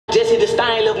hit the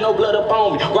stain, left no blood up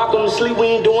on me. Rock on the sleep, we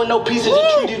ain't doing no pieces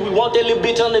and treaties. We want that little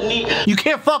bitch underneath. You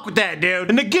can't fuck with that, dude.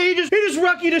 And the gay he just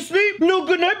rock you to sleep. No,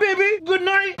 good night, baby. Good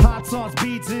night. Hot sauce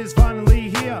beats is finally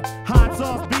here. Hot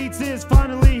sauce beats is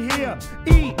finally here.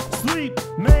 Eat, sleep,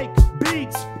 make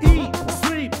beats. Eat,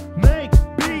 sleep, make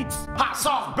beats. Hot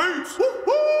sauce beats.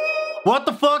 Woo-hoo. What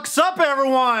the fuck's up,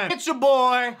 everyone? It's your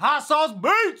boy, Hot Sauce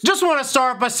Beats. Just want to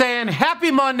start by saying happy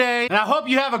Monday, and I hope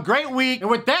you have a great week. And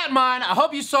with that in mind, I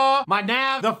hope you saw my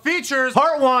Nav, the features,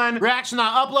 part 1 reaction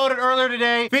I uploaded earlier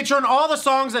today, featuring all the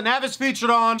songs that Nav is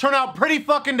featured on. Turned out pretty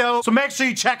fucking dope, so make sure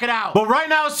you check it out. But right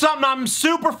now, it's something I'm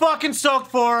super fucking stoked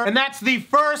for, and that's the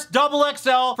first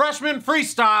XXL Freshman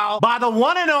Freestyle by the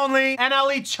one and only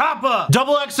NLE Choppa.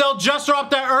 XXL just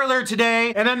dropped that earlier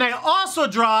today, and then they also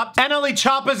dropped NLE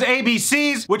Choppa's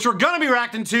ABCs, which we're gonna be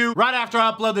reacting to right after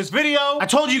I upload this video. I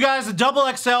told you guys the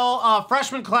XXL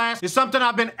freshman class is something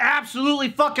I've been absolutely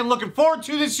fucking looking forward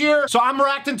to this year, so I'm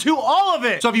reacting to all of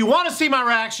it. So if you want to see my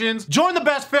reactions, join the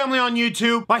best family on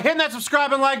YouTube by hitting that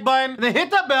subscribe and like button, and then hit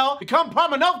that bell, become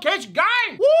part of my notification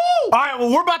gang. Woo! Alright,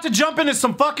 well, we're about to jump into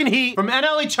some fucking heat from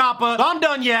NLE Choppa. So I'm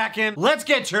done yakking. Let's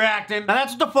get to acting. Now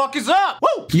that's what the fuck is up.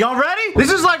 Woo! Y'all ready?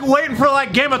 This is like waiting for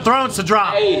like Game of Thrones to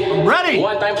drop. Hey, I'm ready.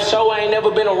 One thing for sure, I ain't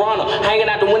never been a runner. Hanging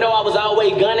out the window, I was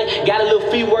always gunning. Got a little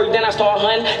feet work, then I start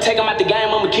hunting. Take them out the game,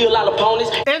 I'ma kill all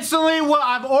opponents. Instantly, what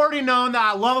I've already known that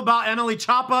I love about NLE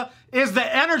Choppa is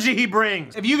the energy he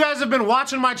brings. If you guys have been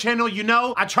watching my channel, you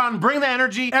know I try and bring the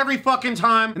energy every fucking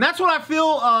time. And that's what I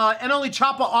feel NLE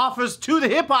Choppa offers to the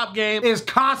hip-hop game is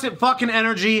constant fucking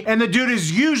energy, and the dude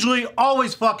is usually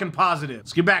always fucking positive.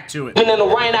 Let's get back to it. When in the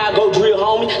rain, I go drill,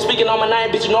 homie. Speaking on my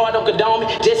name, bitch, you know I don't condone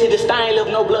me. Just hit the stain, left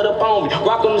no blood up on me.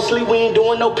 Rock on the sleep, we ain't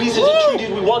doing no pieces and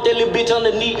treaties. We want that little bitch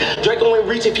underneath. Draco ain't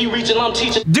reach, if he reaching, I'm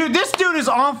teaching. Dude, this dude is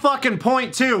on fucking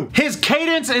point too. His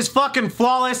cadence is fucking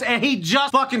flawless, and he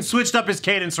just fucking switched up his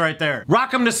cadence right there.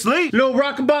 Rock him to sleep. Little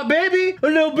rockabye baby. A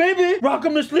little baby. Rock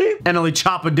him to sleep. NLE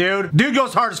Choppa, dude. Dude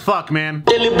goes hard as fuck, man.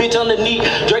 That little bitch underneath.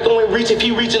 Draco ain't reach, if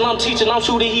he reaching, I'm teaching. I'm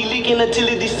shooting, he leaking until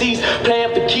he deceased.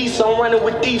 Playing for keys, so I'm running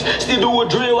with thieves. Still do a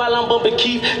drill while I'm bumping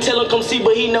Keith. Tell him come see,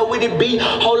 but he know what it be.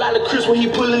 Whole lot of Chris when he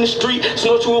pull in the street.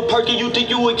 Snort you a perky, you think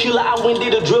you a killer. I went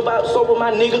did a drip out sober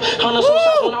my nigga. 100 some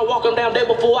shots when I walk him down there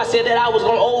before I said that I was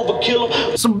gonna overkill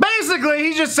him. So basically,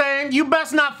 he's just saying you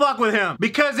best not fuck with him,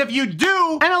 because if you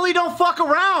do, NLE don't fuck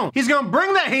around. He's gonna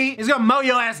bring that heat. He's gonna mow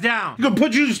your ass down. He's gonna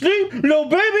put you to sleep, little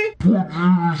baby.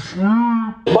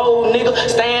 Bold nigga,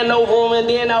 stand over him and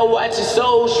then I watch his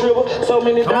soul shrivel. So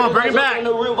many Come on, bring it back. In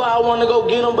the river, I wanna go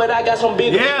get him, but I got some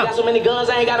big. Yeah. Got so many guns,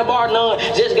 I ain't got a bar none.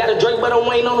 Just got a Drake, but I'm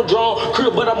waiting on the drone.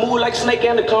 Crib, but I move like Snake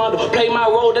Anaconda. Play my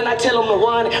role, then I tell him to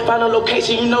run it. Find a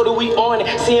location, you know that we on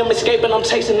it. See him escaping, I'm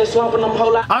chasing the slump and I'm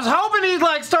whole lot. I was hoping he'd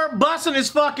like start busting his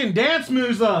fucking dance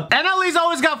moves up. NLE's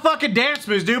always got fucking dance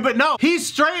moves, dude, but no, he's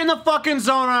straight in the fucking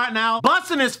zone right now,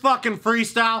 busting his fucking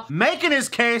freestyle, making his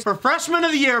case for Freshman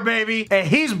of the Year, baby, and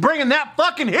he's bringing that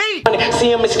fucking heat.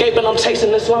 See him escaping, I'm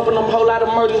chasing the slump and I'm whole lot of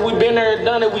murders. We been there and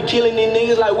done it, we killing these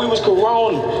niggas like we was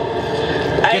Corona.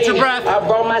 Get your breath. I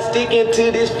brought my stick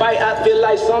into this fight. I feel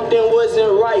like something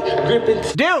wasn't right. Gripping.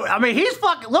 Dude, I mean, he's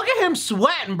fucking, look at him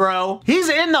sweating, bro. He's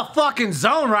in the fucking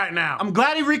zone right now. I'm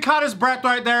glad he recaught his breath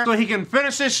right there so he can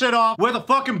finish this shit off with a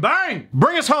fucking bang.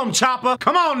 Bring us home, Choppa.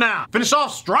 Come on now. Finish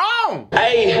off strong.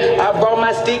 Hey, I brought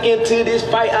my stick into this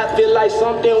fight. I feel like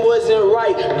something wasn't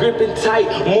right. Gripping tight.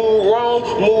 Move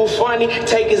wrong, move funny.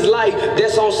 Take his life.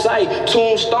 That's on sight.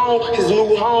 Tombstone, his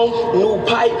new home, new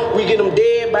pipe. We get him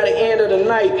dead by the end of the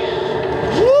night. Woo!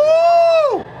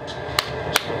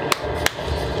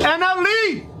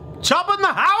 NLE Choppa in the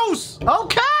house.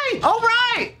 Okay, all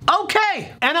right,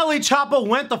 okay. NLE Choppa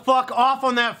went the fuck off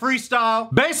on that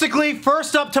freestyle. Basically,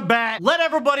 first up to bat, let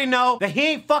everybody know that he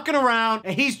ain't fucking around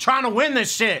and he's trying to win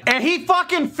this shit. And he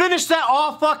fucking finished that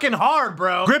all fucking hard,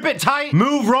 bro. Grip it tight,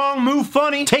 move wrong, move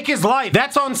funny, take his life.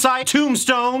 That's on site.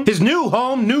 Tombstone, his new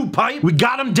home, new pipe. We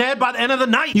got him dead by the end of the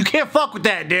night. You can't fuck with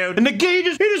that, dude. And the gay he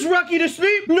just rock you to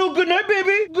sleep. No, good night,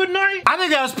 baby. Good night. I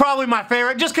think that was probably my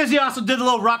favorite, just because he also did a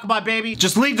little rockabye baby.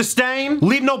 Just leave the stain,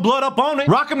 leave no blood up on it.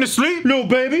 Rock him to sleep, little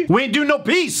baby. We ain't do no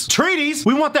peace. Treaties,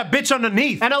 we want that bitch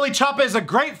underneath. NLE Choppa is a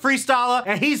great freestyler,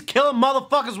 and he's killing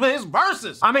motherfuckers with his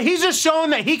verses. I mean, he's just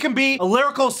showing that he can be a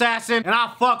lyrical assassin, and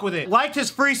I fuck with it. Liked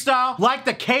his freestyle, liked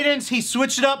the cadence. He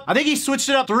switched it up. I think he switched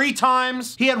it up 3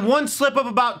 times. He had one slip up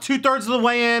about 2/3 of the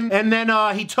way in, and then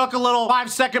he took a little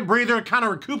 5-second breather to kind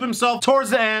of recoup himself towards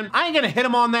the end. I ain't gonna hit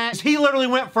him on that. He literally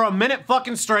went for a minute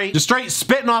fucking straight, just straight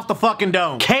spitting off the fucking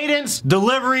dome. Cadence,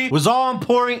 delivery was all on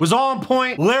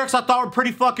point, Lyrics I thought were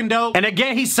pretty fucking dope. And again,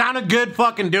 again, he sounded good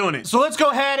fucking doing it. So let's go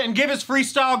ahead and give his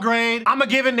freestyle grade. I'm gonna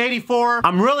give it an 84.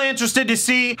 I'm really interested to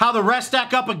see how the rest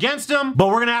stack up against him, but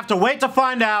we're gonna have to wait to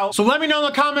find out. So let me know in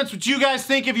the comments what you guys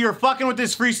think, if you're fucking with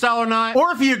this freestyle or not,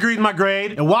 or if you agree with my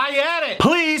grade. And while you're at it,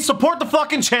 please support the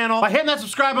fucking channel by hitting that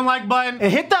subscribe and like button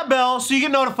and hit that bell so you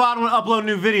get notified when I upload a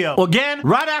new video. Well, again,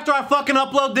 right after I fucking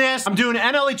upload this, I'm doing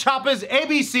NLE Choppa's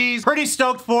ABCs. Pretty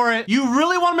stoked for it. You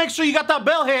really want to make sure you got that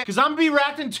bell hit, because I'm gonna be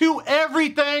reacting to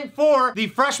everything for the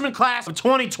freshman class of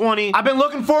 2020. I've been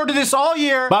looking forward to this all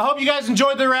year, but I hope you guys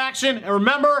enjoyed the reaction. And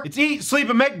remember, it's eat, sleep,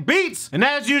 and make beats. And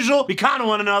as usual, be kind to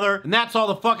one another. And that's all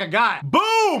the fuck I got.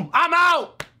 Boom! I'm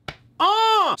out!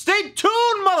 Stay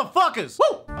tuned, motherfuckers!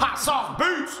 Woo! Hot sauce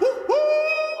beats! Woo, woo.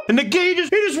 And the gay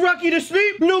just, he just rock you to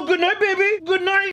sleep. No, good night, baby. Good night.